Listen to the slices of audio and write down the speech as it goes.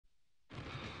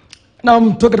Na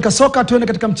mtoka katika soka tuende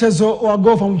katika mchezo wa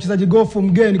gofu. Mchezaji gofu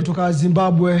mgeni kutoka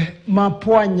Zimbabwe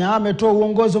Mapwanya ametoa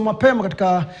uongozi mapema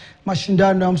katika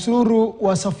mashindano ya msururu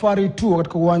wa Safari Tour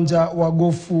katika uwanja wa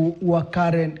gofu wa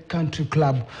Karen Country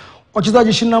Club. Wachezaji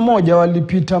 21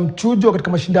 walipita mchujo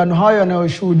katika mashindano hayo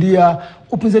yanayoshuhudia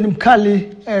upinzani mkali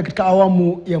katika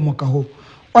awamu ya mwaka huu.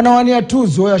 Wanawania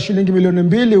tuzo ya shilingi milioni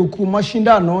 2 huku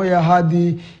mashindano ya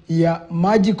hadhi ya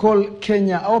Magical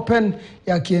Kenya Open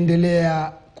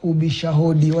yakiendelea kubisha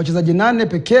hodi. Wachezaji 8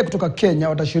 pekee kutoka Kenya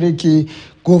watashiriki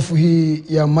gofu hii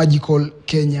ya Magical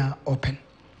Kenya Open.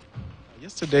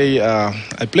 Yesterday,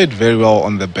 I played very well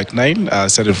on the back nine.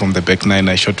 Started from the back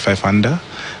nine, I shot 5 under,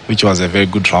 which was a very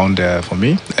good round for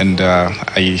me. And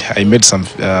I made some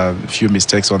few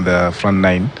mistakes on the front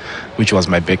nine, which was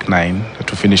my back nine,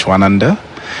 to finish 1 under.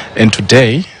 And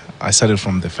today, I started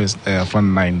from the first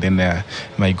front nine. Then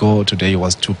my goal today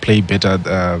was to play better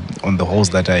on the holes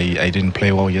that I didn't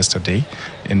play well yesterday.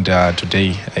 And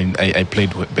today I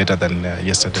played better than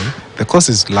yesterday. The course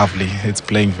is lovely. It's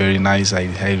playing very nice.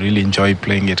 I really enjoy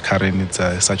playing at Karen. It's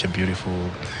such a beautiful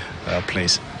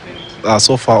place.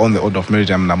 So far on the order of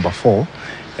merit, I'm number 4.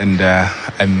 And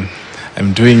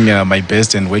I'm doing my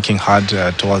best and working hard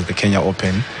towards the Kenya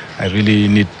Open. I really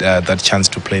need that chance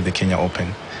to play the Kenya Open.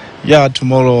 Yeah,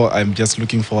 tomorrow I'm just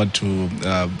looking forward to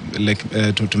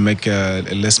make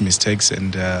less mistakes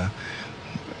and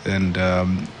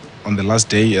on the last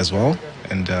day as well,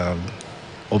 and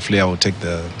hopefully I will take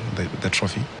the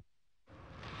trophy.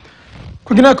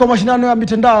 Kwingineko mashindano ya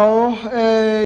mitandao